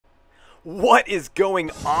What is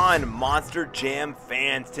going on, Monster Jam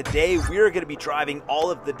fans? Today we are going to be driving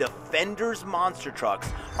all of the Defender's monster trucks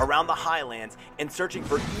around the Highlands and searching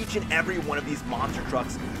for each and every one of these monster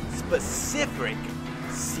trucks' specific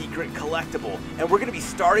secret collectible. And we're going to be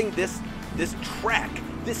starting this trek,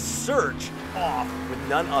 this search off with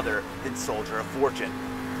none other than Soldier of Fortune.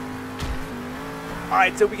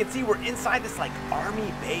 Alright, so we can see we're inside this like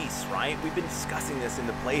army base, right? We've been discussing this in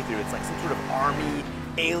the playthrough. It's like some sort of army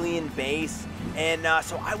alien base, and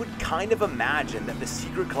so I would kind of imagine that the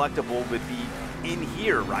secret collectible would be in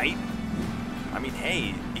here, right? I mean,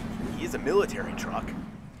 hey, he is a military truck.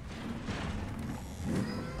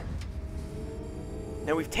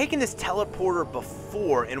 Now, we've taken this teleporter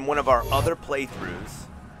before in one of our other playthroughs.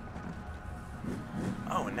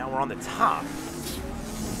 Oh, and now we're on the top.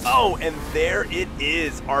 Oh, and there it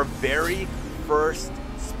is, our very first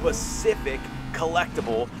specific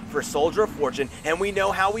collectible for Soldier of Fortune. And we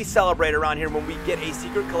know how we celebrate around here. When we get a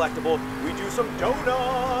secret collectible, we do some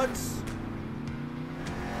donuts.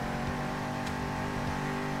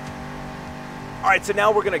 Alright, so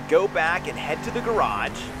now we're going to go back and head to the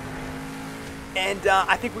garage. And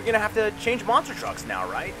I think we're going to have to change monster trucks now,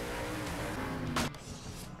 right?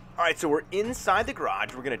 Alright, so we're inside the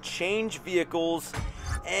garage. We're going to change vehicles.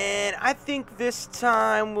 And I think this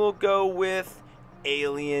time we'll go with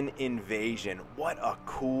Alien Invasion. What a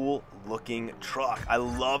cool looking truck. I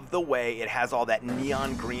love the way it has all that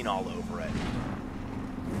neon green all over it.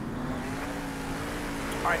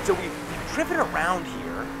 Alright, so we've driven around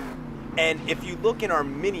here, and if you look in our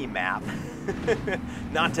mini map,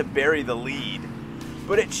 not to bury the lead,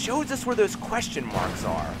 but it shows us where those question marks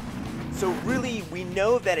are. So really, we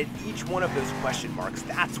know that at each one of those question marks,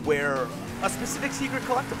 that's where a specific secret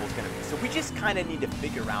collectible is going to be. So we just kind of need to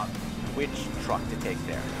figure out which truck to take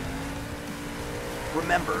there.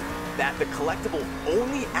 Remember that the collectible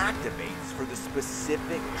only activates for the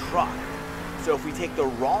specific truck. So if we take the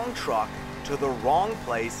wrong truck to the wrong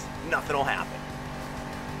place, nothing will happen.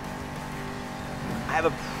 I have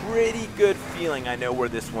a pretty good feeling I know where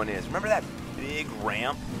this one is. Remember that big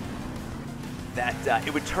ramp? That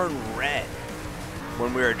it would turn red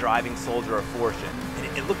when we were driving Soldier of Fortune.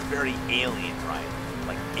 And it looked very alien, right?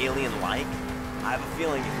 Like alien-like. I have a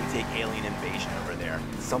feeling if we take Alien Invasion over there,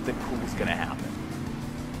 something cool's gonna happen.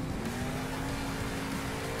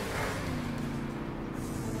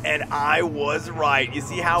 And I was right. You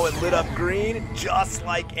see how it lit up green? Just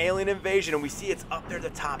like Alien Invasion. And we see it's up there at the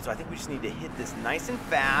top, so I think we just need to hit this nice and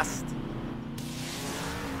fast.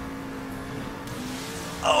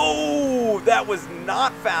 Oh, that was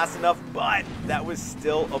not fast enough, but that was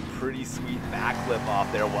still a pretty sweet backflip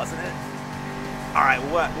off there, wasn't it? All right,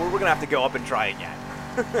 we're going to have to go up and try again.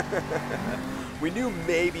 We knew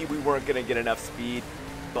maybe we weren't going to get enough speed,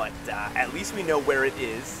 but at least we know where it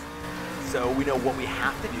is, so we know what we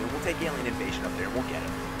have to do. We'll take Alien Invasion up there, and we'll get it.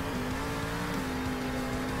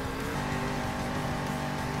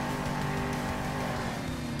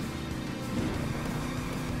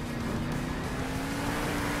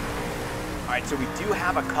 Alright, so we do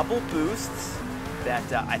have a couple boosts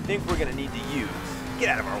that I think we're going to need to use. Get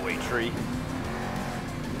out of our way, tree.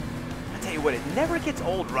 I tell you what, it never gets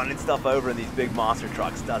old running stuff over in these big monster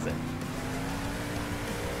trucks, does it?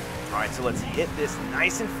 Alright, so let's hit this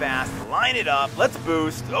nice and fast. Line it up. Let's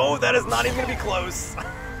boost. Oh, that is not even going to be close.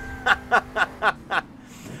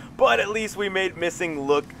 But at least we made missing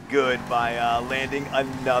look good by landing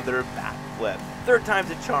another backflip. Third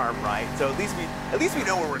time's a charm, right? So at least we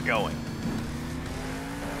know where we're going.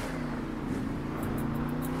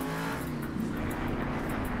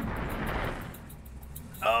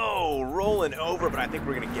 Oh, rolling over, but I think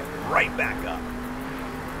we're going to get right back up.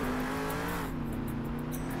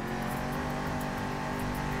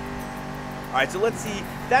 All right, so let's see.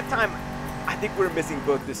 That time, I think we're missing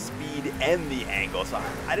both the speed and the angle, so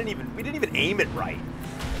we didn't even aim it right.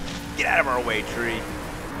 Get out of our way, tree.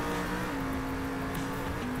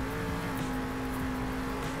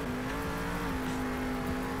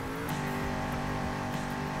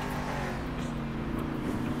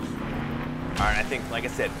 Alright, I think, like I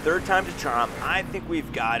said, third time's a charm. I think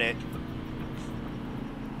we've got it.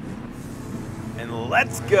 And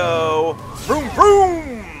let's go. Vroom,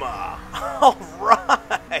 vroom!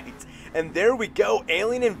 Alright! And there we go.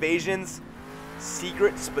 Alien Invasion's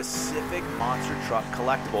secret specific monster truck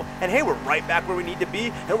collectible. And hey, we're right back where we need to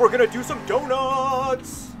be. And we're going to do some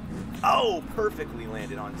donuts! Oh, perfectly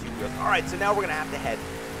landed on two wheels. Alright, so now we're going to have to head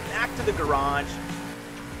back to the garage.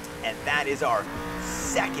 And that is our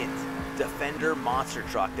second Defender monster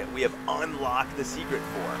truck that we have unlocked the secret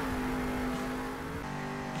for.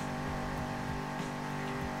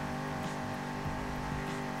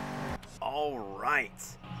 All right.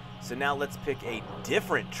 So now let's pick a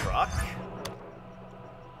different truck.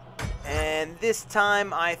 And this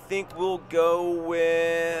time I think we'll go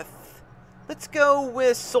with... Let's go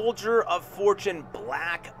with Soldier of Fortune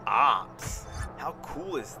Black Ops. How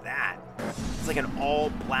cool is that? It's like an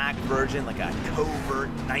all-black version, like a covert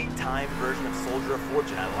nighttime version of Soldier of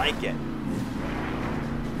Fortune. I like it.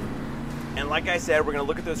 And like I said, we're going to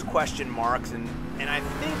look at those question marks, and I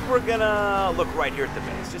think we're going to look right here at the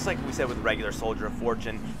base. Just like we said with regular Soldier of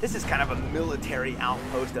Fortune, this is kind of a military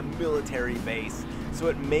outpost, a military base, so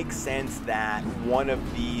it makes sense that one of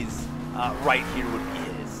these right here would be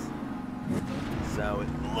his. So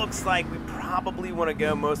it looks like we probably want to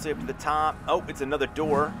go mostly up to the top. Oh, it's another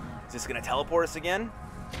door. Is this going to teleport us again?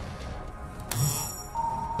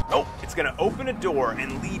 Oh, it's going to open a door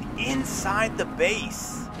and lead inside the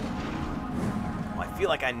base. I feel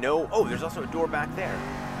like I know... Oh, there's also a door back there.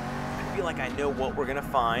 I feel like I know what we're going to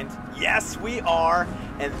find. Yes, we are.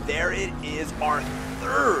 And there it is, our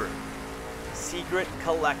third secret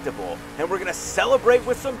collectible. And we're going to celebrate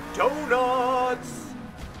with some donuts.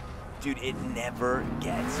 Dude, it never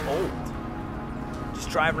gets old. Just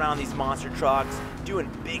drive around these monster trucks, doing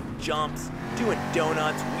big jumps, doing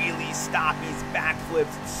donuts, wheelies, stoppies,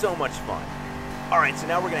 backflips. It's so much fun. All right, so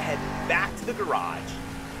now we're going to head back to the garage.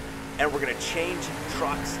 And we're going to change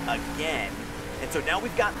trucks again. And so now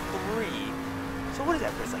we've got 3. So what is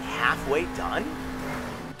that? It's like halfway done?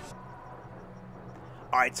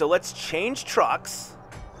 All right, so let's change trucks.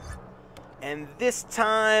 And this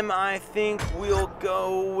time I think we'll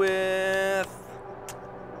go with...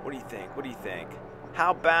 What do you think? What do you think?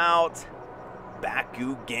 How about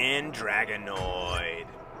Bakugan Dragonoid?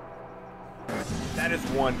 That is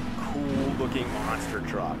one cool looking monster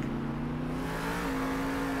truck.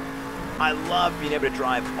 I love being able to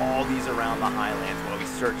drive all these around the Highlands while we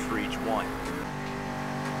search for each one.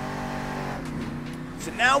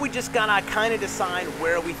 So now we just gotta kind of decide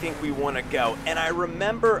where we think we want to go. And I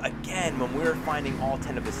remember, again, when we were finding all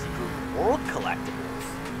 10 of the Secret World collectibles,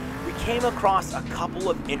 we came across a couple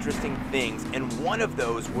of interesting things, and one of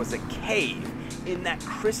those was a cave. In that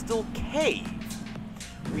crystal cave,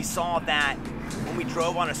 we saw that when we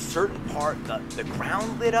drove on a certain part, the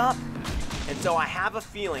ground lit up. And so I have a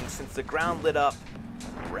feeling, since the ground lit up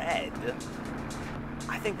red,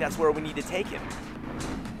 I think that's where we need to take him.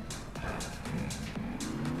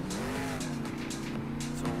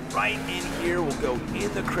 So right in here, we'll go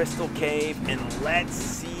in the crystal cave, and let's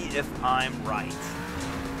see if I'm right.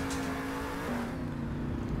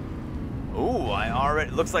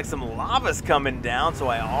 Ooh, looks like some lava's coming down, so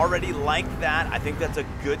I already like that. I think that's a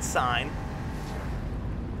good sign.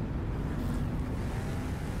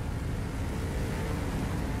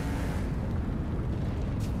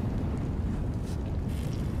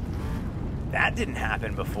 That didn't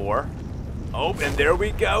happen before. Oh, and there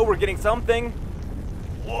we go. We're getting something.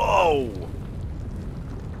 Whoa.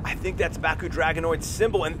 I think that's Baku Dragonoid's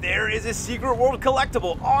symbol, and there is a Secret World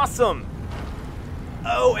collectible. Awesome.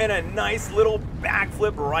 Oh, and a nice little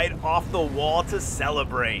backflip right off the wall to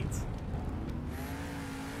celebrate.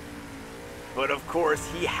 But of course,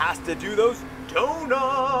 he has to do those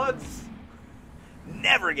donuts.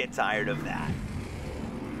 Never get tired of that.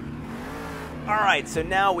 All right, so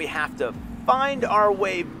now we have to find our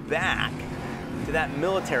way back to that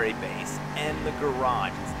military base and the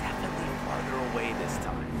garage. It's definitely farther away this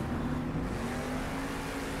time.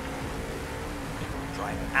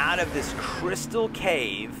 Drive out of this crystal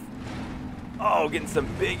cave. Oh, getting some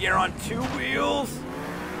big air on 2 wheels.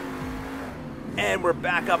 And we're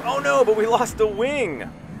back up. Oh no, but we lost a wing.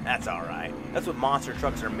 That's all right. That's what monster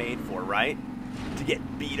trucks are made for, right? To get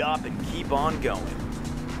beat up and keep on going.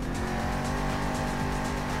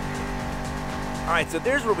 All right, so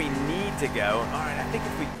there's where we need to go. All right, I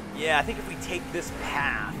think if we take this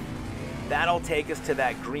path, that'll take us to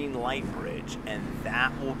that green light bridge, and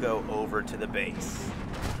that will go over to the base.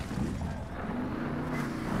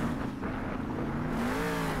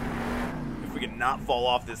 If we can not fall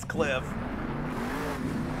off this cliff.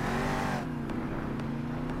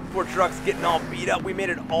 Poor truck's getting all beat up. We made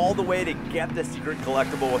it all the way to get the secret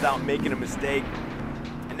collectible without making a mistake.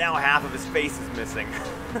 And now half of his face is missing.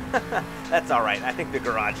 That's all right. I think the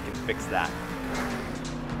garage can fix that.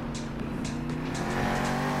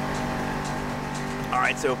 All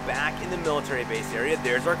right, so back in the military base area,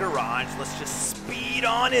 there's our garage. Let's just speed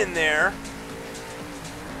on in there.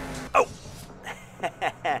 Oh!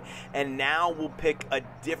 And now we'll pick a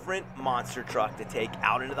different monster truck to take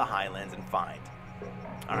out into the Highlands and find.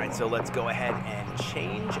 All right, so let's go ahead and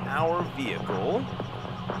change our vehicle.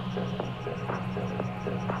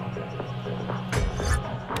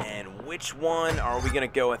 which one are we going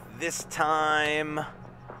to go with this time?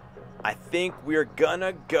 I think we're going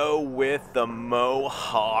to go with the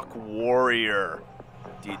Mohawk Warrior.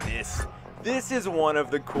 Dude, this is one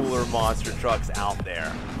of the cooler monster trucks out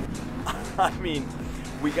there. I mean,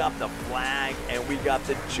 we got the flag and we got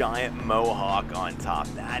the giant Mohawk on top.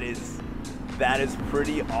 That is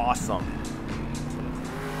pretty awesome.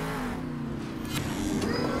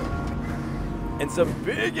 And some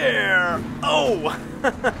big air. Oh,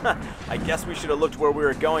 I guess we should have looked where we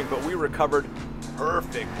were going, but we recovered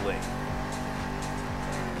perfectly.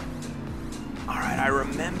 All right, I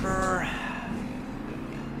remember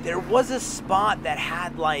there was a spot that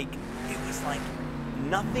had like, it was like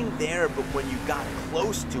nothing there, but when you got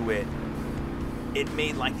close to it, it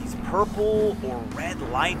made like these purple or red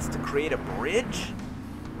lights to create a bridge.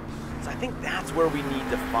 So I think that's where we need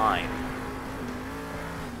to find.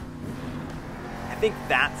 I think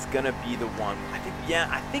that's gonna be the one.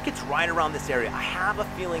 I think it's right around this area. I have a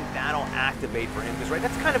feeling that'll activate for him, because right,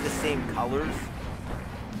 that's kind of the same colors.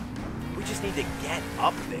 We just need to get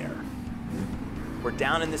up there. We're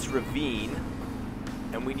down in this ravine,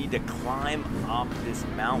 and we need to climb up this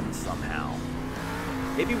mountain somehow.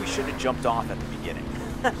 Maybe we should have jumped off at the beginning.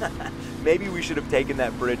 Maybe we should have taken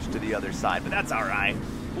that bridge to the other side, but that's all right.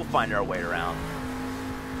 We'll find our way around.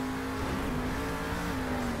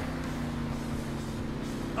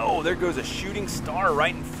 Oh, there goes a shooting star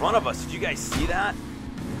right in front of us. Did you guys see that?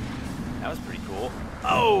 That was pretty cool.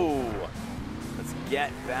 Oh! Let's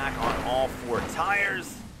get back on all four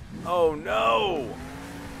tires. Oh, no!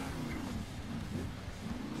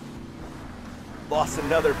 Lost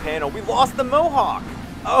another panel. We lost the Mohawk.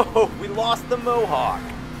 Oh, we lost the Mohawk.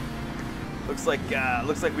 Looks like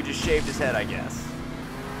we just shaved his head, I guess.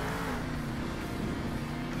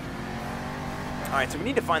 All right, so we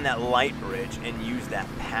need to find that light bridge and use that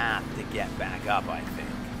path to get back up, I think.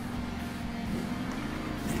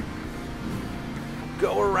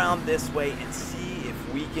 Go around this way and see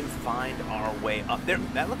if we can find our way up there.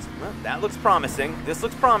 That looks promising. This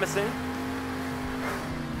looks promising.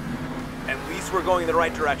 At least we're going in the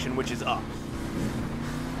right direction, which is up.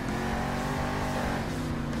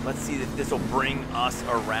 Let's see if this will bring us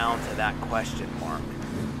around to that question mark.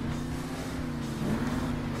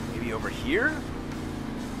 Maybe over here?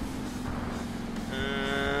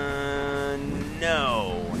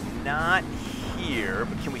 No, not here.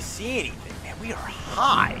 But can we see anything? Man, we are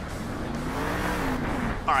high.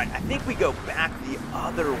 All right, I think we go back the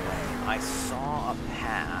other way. I saw a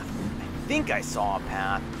path. I think I saw a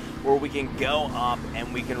path where we can go up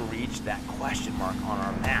and we can reach that question mark on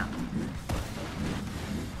our map.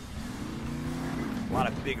 A lot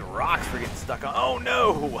of big rocks we're getting stuck on. Oh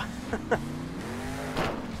no!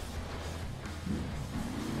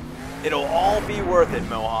 It'll all be worth it,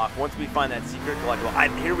 Mohawk, once we find that secret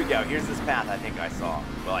collectible. Here we go. Here's this path I think I saw.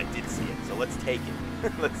 Well, I did see it, so let's take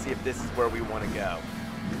it. Let's see if this is where we want to go.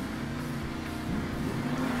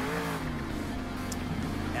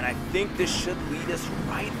 And I think this should lead us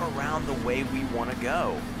right around the way we want to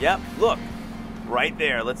go. Yep, look. Right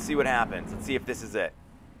there. Let's see what happens. Let's see if this is it.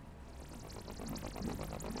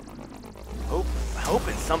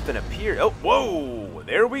 Hoping something appeared. Oh, whoa.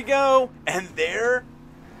 There we go. And there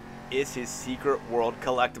is his secret world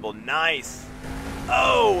collectible. Nice.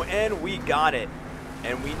 Oh, and we got it.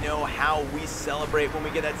 And we know how we celebrate when we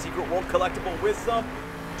get that secret world collectible with some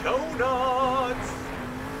donuts.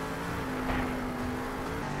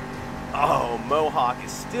 Oh, Mohawk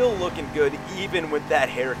is still looking good even with that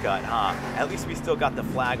haircut, huh? At least we still got the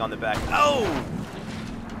flag on the back. Oh!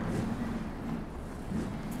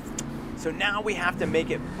 So now we have to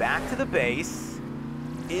make it back to the base,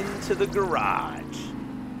 into the garage.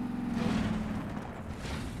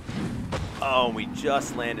 Oh, we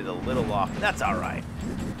just landed a little off. That's all right.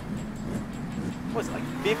 What was it, like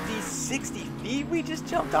 50, 60 feet we just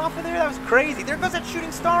jumped off of there? That was crazy. There goes that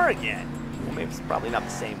shooting star again. Well, maybe it's probably not the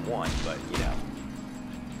same one, but, you know.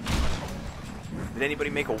 Did anybody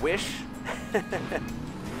make a wish?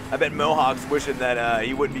 I bet Mohawk's wishing that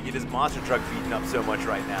he wouldn't be getting his monster truck beaten up so much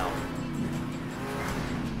right now.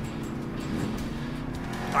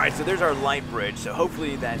 All right, so there's our light bridge. So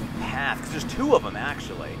hopefully that path, because there's two of them,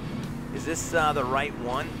 actually. Is this the right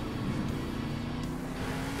one?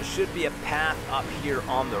 There should be a path up here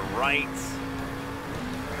on the right.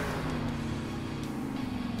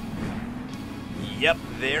 Yep,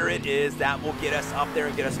 there it is. That will get us up there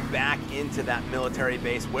and get us back into that military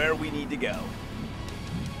base where we need to go.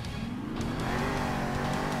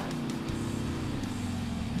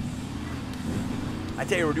 I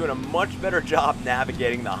tell you, we're doing a much better job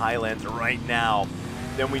navigating the Highlands right now.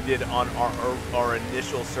 than we did on our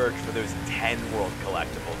initial search for those 10 world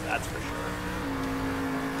collectibles, that's for sure.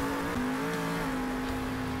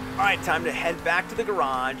 All right, time to head back to the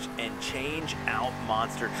garage and change out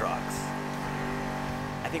monster trucks.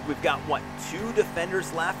 I think we've got, what, 2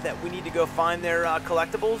 defenders left that we need to go find their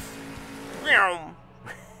collectibles?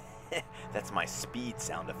 That's my speed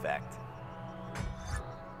sound effect.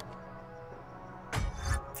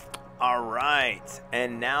 All right,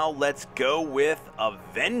 and now let's go with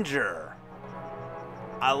Avenger.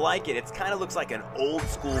 I like it. It kind of looks like an old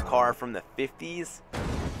school car from the 50s.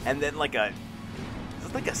 And then like a, is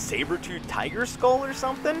this like a saber-toothed tiger skull or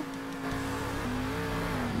something?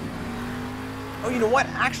 Oh, you know what?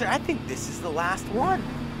 Actually, I think this is the last one.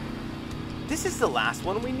 This is the last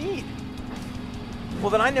one we need. Well,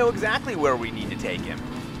 then I know exactly where we need to take him.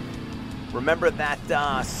 Remember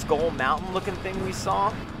that Skull Mountain looking thing we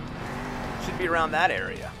saw? Should be around that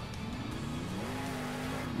area.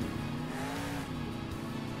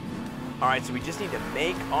 All right, so we just need to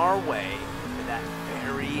make our way to that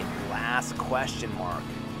very last question mark.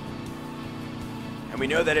 And we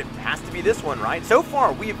know that it has to be this one, right? So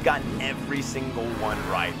far, we have gotten every single one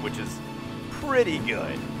right, which is pretty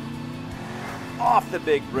good. Off the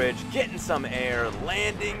big bridge, getting some air,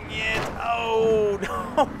 landing it. Oh,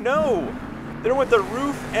 no, no. They went the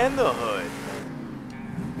roof and the hood.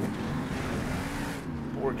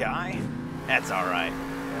 Poor guy. That's all right.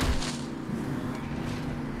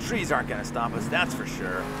 Trees aren't going to stop us, that's for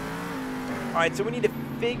sure. All right, so we need to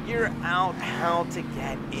figure out how to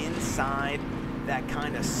get inside that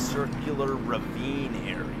kind of circular ravine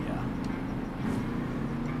area.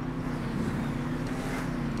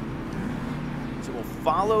 So we'll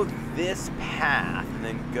follow this path and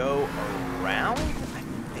then go around. I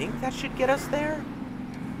think that should get us there.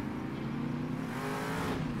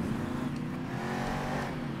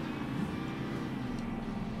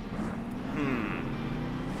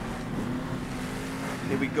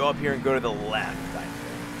 We go up here and go to the left, I think.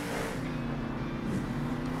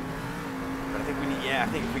 But I think we need, yeah, I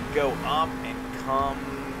think if we go up and come,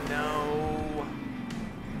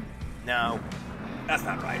 no, that's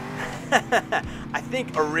not right. I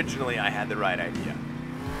think originally I had the right idea.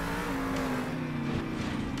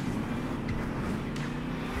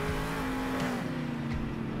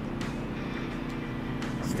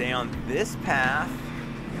 Stay on this path,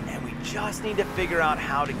 and we just need to figure out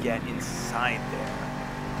how to get inside there.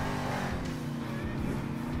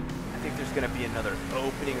 I think there's going to be another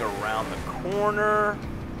opening around the corner.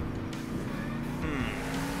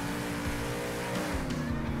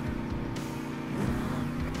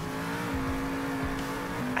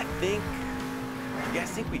 You guys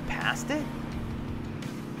think we passed it?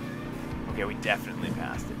 Okay, we definitely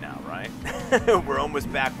passed it now, right? We're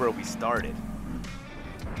almost back where we started.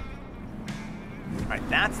 All right,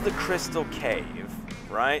 that's the Crystal Cave,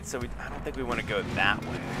 right? So I don't think we want to go that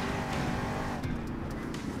way.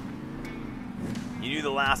 You knew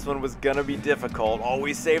the last one was gonna be difficult.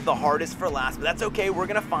 Always save the hardest for last, but that's okay. We're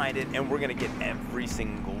gonna find it, and we're gonna get every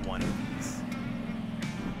single one of these.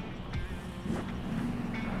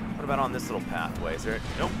 What about on this little pathway? Is there?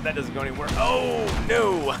 Nope, that doesn't go anywhere. Oh,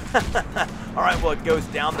 no! All right, well, it goes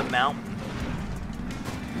down the mountain.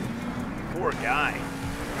 Poor guy.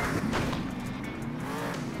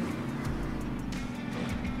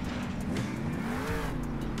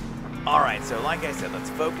 All right, so like I said, let's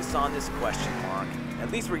focus on this question mark.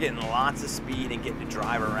 At least we're getting lots of speed and getting to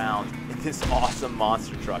drive around in this awesome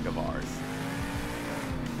monster truck of ours.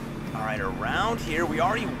 All right, around here, we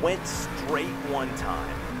already went straight one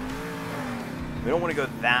time. We don't want to go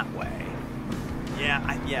that way.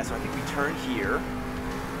 Yeah, so I think we turn here.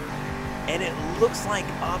 And it looks like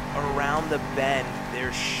up around the bend,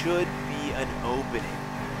 there should be an opening.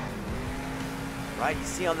 Right, you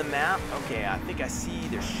see on the map? Okay, I think I see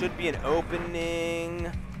there should be an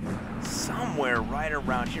opening somewhere right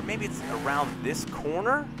around here. Maybe it's around this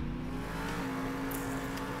corner?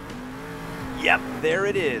 Yep, there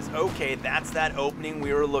it is. Okay, that's that opening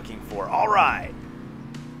we were looking for. All right.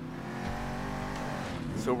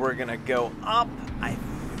 So we're gonna go up. I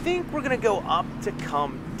think we're gonna go up to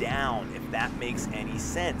come down, if that makes any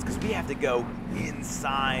sense, because we have to go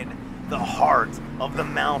inside the heart of the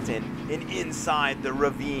mountain and inside the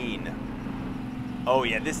ravine. Oh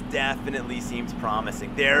yeah, this definitely seems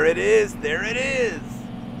promising. There it is, there it is.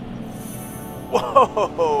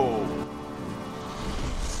 Whoa.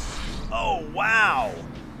 Oh, wow.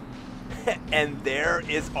 And there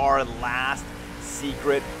is our last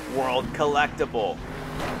secret world collectible.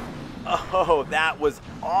 Oh, that was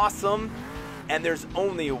awesome. And there's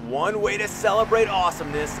only one way to celebrate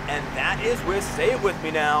awesomeness, and that is with, say it with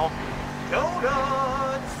me now,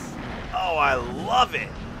 donuts. Oh, I love it.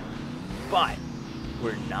 But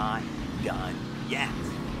we're not done yet.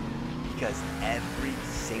 Because every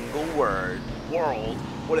single world,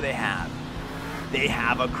 what do they have? They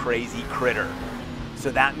have a crazy critter.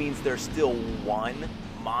 So that means there's still one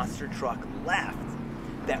monster truck left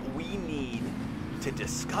that we need to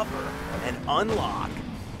discover and unlock.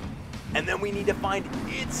 And then we need to find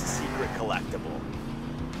its secret collectible.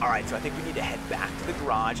 All right, so I think we need to head back to the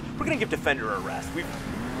garage. We're gonna give Defender a rest.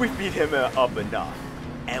 We've beat him up enough.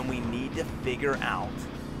 And we need to figure out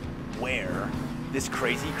where this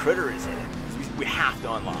crazy critter is in it. We have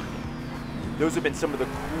to unlock it. Those have been some of the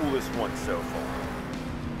coolest ones so far.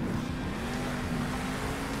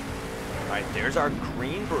 All right, there's our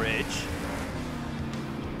green bridge.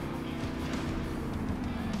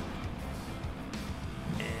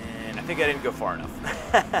 And I think I didn't go far enough.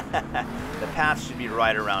 The path should be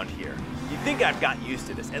right around here. You'd think I've gotten used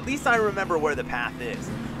to this. At least I remember where the path is.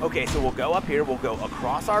 Okay, so we'll go up here, we'll go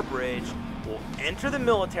across our bridge, we'll enter the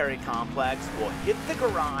military complex, we'll hit the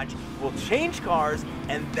garage, we'll change cars,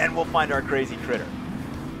 and then we'll find our crazy critter.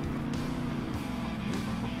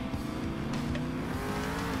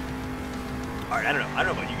 All right, I don't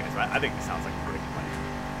know about you guys, but I think this sounds like a great plan.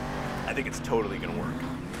 I think it's totally gonna work.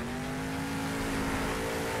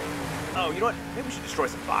 Oh, you know what? Maybe we should destroy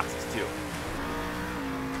some boxes too.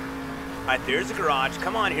 All right, there's the garage.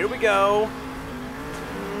 Come on, here we go.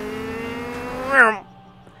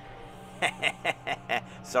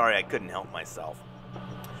 Sorry, I couldn't help myself.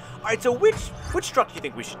 All right, so which truck do you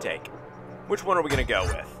think we should take? Which one are we gonna go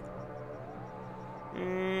with?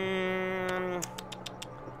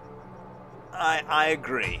 I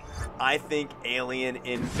agree. I think Alien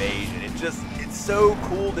Invasion. It's so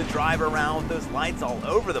cool to drive around with those lights all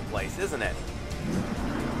over the place, isn't it?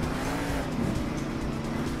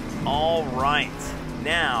 All right,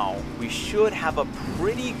 now we should have a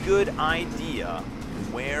pretty good idea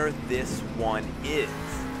where this one is.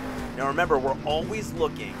 Now remember, we're always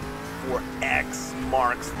looking for X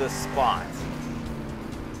marks the spot.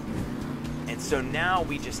 And so now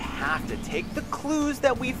we just have to take the clues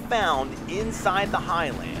that we found inside the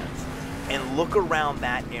Highlands and look around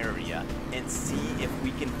that area and see if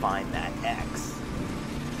we can find that X.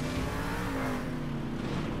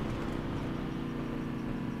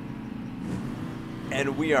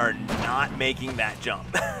 And we are not making that jump.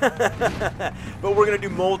 But we're gonna do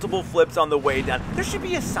multiple flips on the way down. There should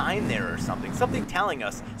be a sign there or something. Something telling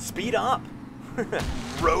us, speed up.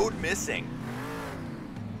 Road missing.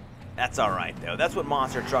 That's all right though. That's what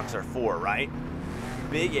monster trucks are for, right?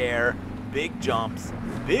 Big air, big jumps,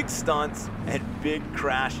 big stunts, and big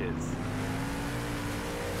crashes.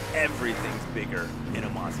 Everything's bigger in a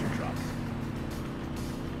monster truck.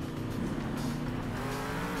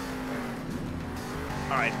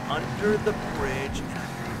 All right, under the bridge, and I'm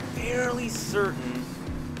fairly certain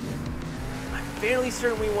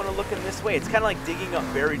we want to look in this way. It's kind of like digging up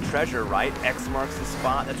buried treasure, right? X marks the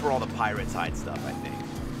spot. That's where all the pirates hide stuff, I think.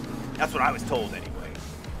 That's what I was told anyway.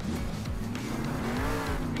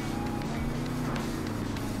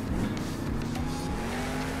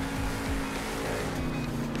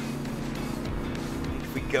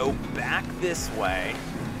 If we go back this way,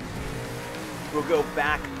 we'll go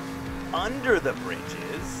back under the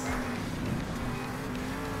bridges.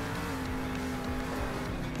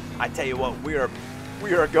 I tell you what, we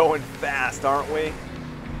are going fast, aren't we?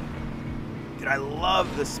 Dude, I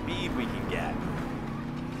love the speed we can get.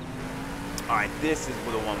 All right, this is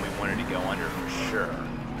the one we wanted to go under for sure.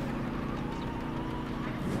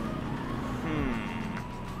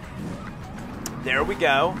 There we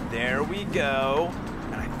go. There we go.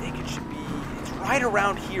 And I think it should be, it's right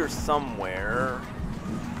around here somewhere.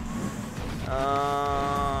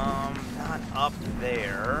 Not up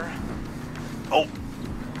there. Oh,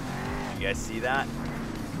 you guys see that?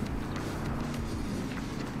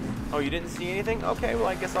 Oh, you didn't see anything? Okay, well,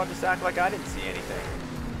 I guess I'll just act like I didn't see anything.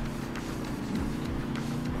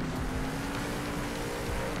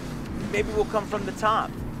 Maybe we'll come from the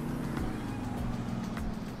top.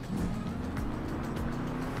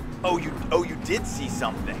 Oh, you did see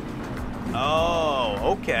something.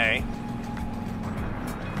 Oh, okay.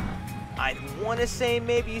 I want to say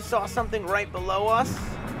maybe you saw something right below us.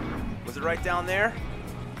 Was it right down there?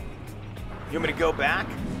 You want me to go back?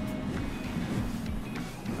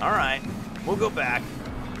 All right, we'll go back.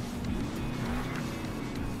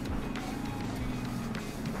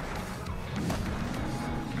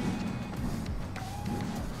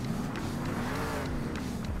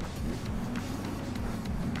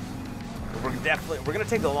 We're gonna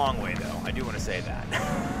take the long way though. I do want to say that.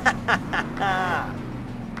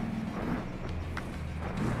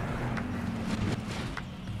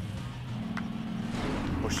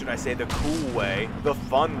 should I say the cool way, the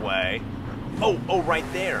fun way. Oh, right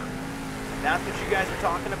there. That's what you guys are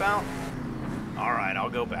talking about? All right, I'll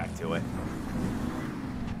go back to it.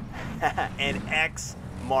 And X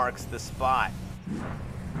marks the spot.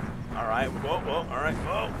 All right, whoa, all right,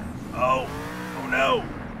 whoa. Oh no.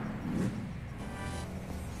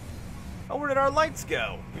 Oh, where did our lights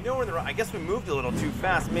go? We know we're in the right. I guess we moved a little too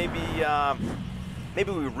fast. Maybe we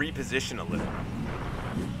reposition a little.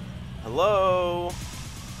 Hello?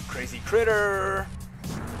 Crazy critter.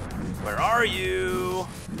 Where are you?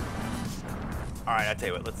 All right, I'll tell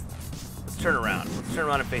you what, let's turn around. Let's turn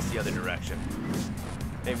around and face the other direction.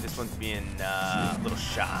 Maybe this one's being a little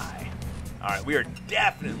shy. All right, we are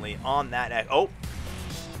definitely on that. Oh,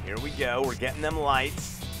 here we go. We're getting them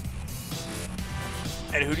lights.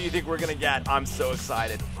 And who do you think we're gonna get? I'm so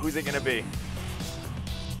excited. Who's it gonna be?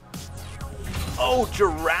 Oh,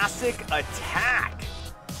 Jurassic Attack.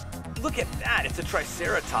 Look at that, it's a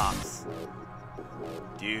Triceratops.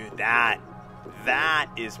 Dude, that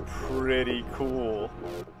is pretty cool.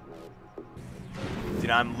 Dude,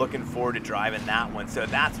 I'm looking forward to driving that one. So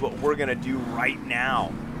that's what we're gonna do right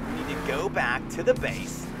now. We need to go back to the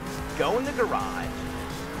base, go in the garage,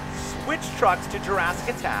 switch trucks to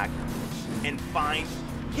Jurassic Attack, and find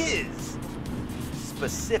his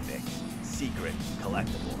specific secret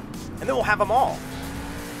collectible. And then we'll have them all.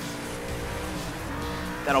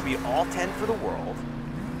 That'll be all 10 for the world.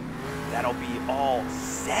 That'll be all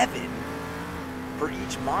 7 for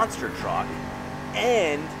each monster truck.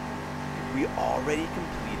 And we already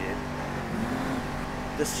completed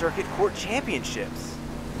the Circuit Court Championships.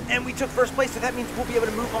 And we took first place, so that means we'll be able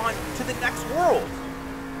to move on to the next world.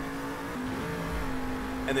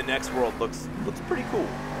 And the next world looks pretty cool.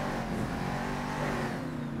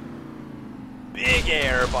 Big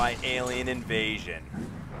Air by Alien Invasion.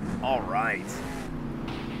 All right.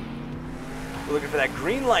 We're looking for that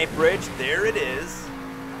green light bridge. There it is.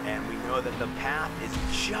 And we know that the path is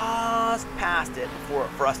just past it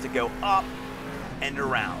for us to go up and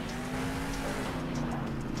around.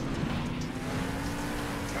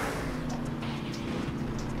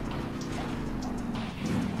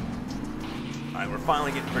 All right, we're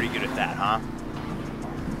finally getting pretty good at that, huh?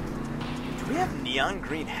 Do we have neon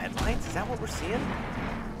green headlights? Is that what we're seeing?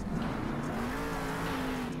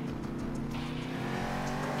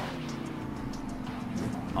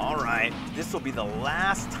 All right, this will be the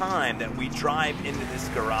last time that we drive into this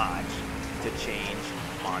garage to change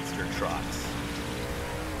monster trucks.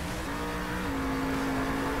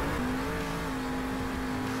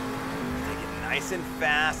 Take it nice and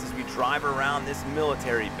fast as we drive around this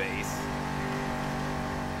military base.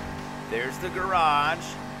 There's the garage.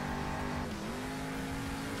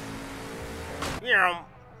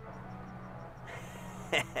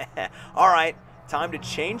 All right, time to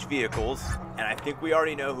change vehicles, and I think we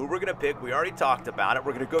already know who we're gonna pick. We already talked about it.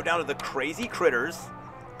 We're gonna go down to the Crazy Critters.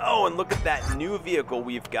 Oh, and look at that new vehicle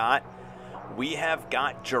we've got. We have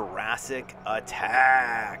got Jurassic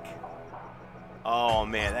Attack. Oh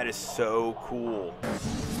man, that is so cool.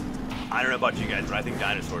 I don't know about you guys, but I think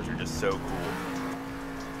dinosaurs are just so cool.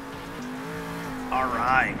 All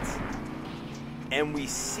right. And we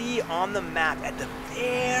see on the map at the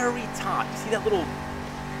very top, you see that little,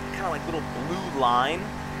 kind of like little blue line?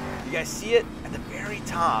 You guys see it? At the very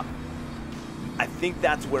top. I think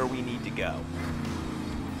that's where we need to go.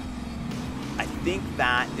 I think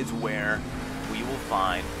that is where we will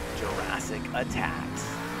find Jurassic Attack's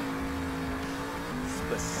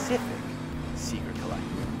specific secret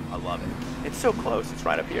collectible. I love it. It's so close, it's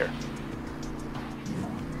right up here.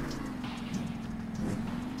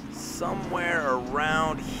 Somewhere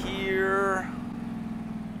around here.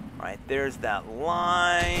 All right, there's that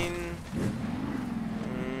line.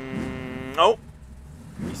 Oh,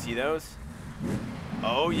 you see those?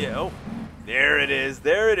 Oh yeah, oh, there it is,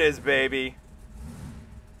 baby.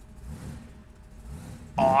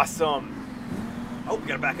 Awesome. Oh, we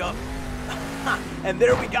gotta back up. And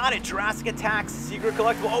there we got it, Jurassic Attack's secret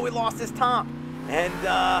collectible. Oh, we lost his top. And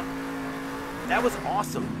that was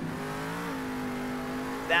awesome.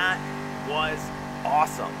 That was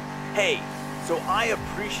awesome. Hey, so I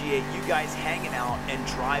appreciate you guys hanging out and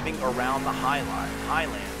driving around the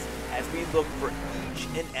Highlands as we look for each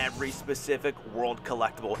and every specific world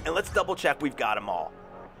collectible. And let's double check we've got them all.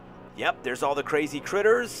 Yep, there's all the Crazy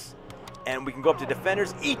Critters. And we can go up to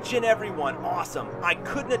Defenders, each and every one. Awesome. I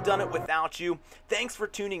couldn't have done it without you. Thanks for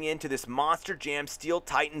tuning in to this Monster Jam Steel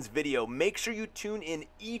Titans video. Make sure you tune in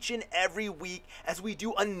each and every week as we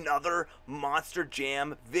do another Monster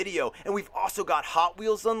Jam video. And we've also got Hot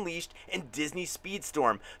Wheels Unleashed and Disney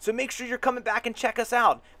Speedstorm. So make sure you're coming back and check us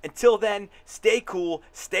out. Until then, stay cool,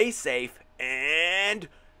 stay safe, and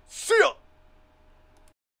See ya!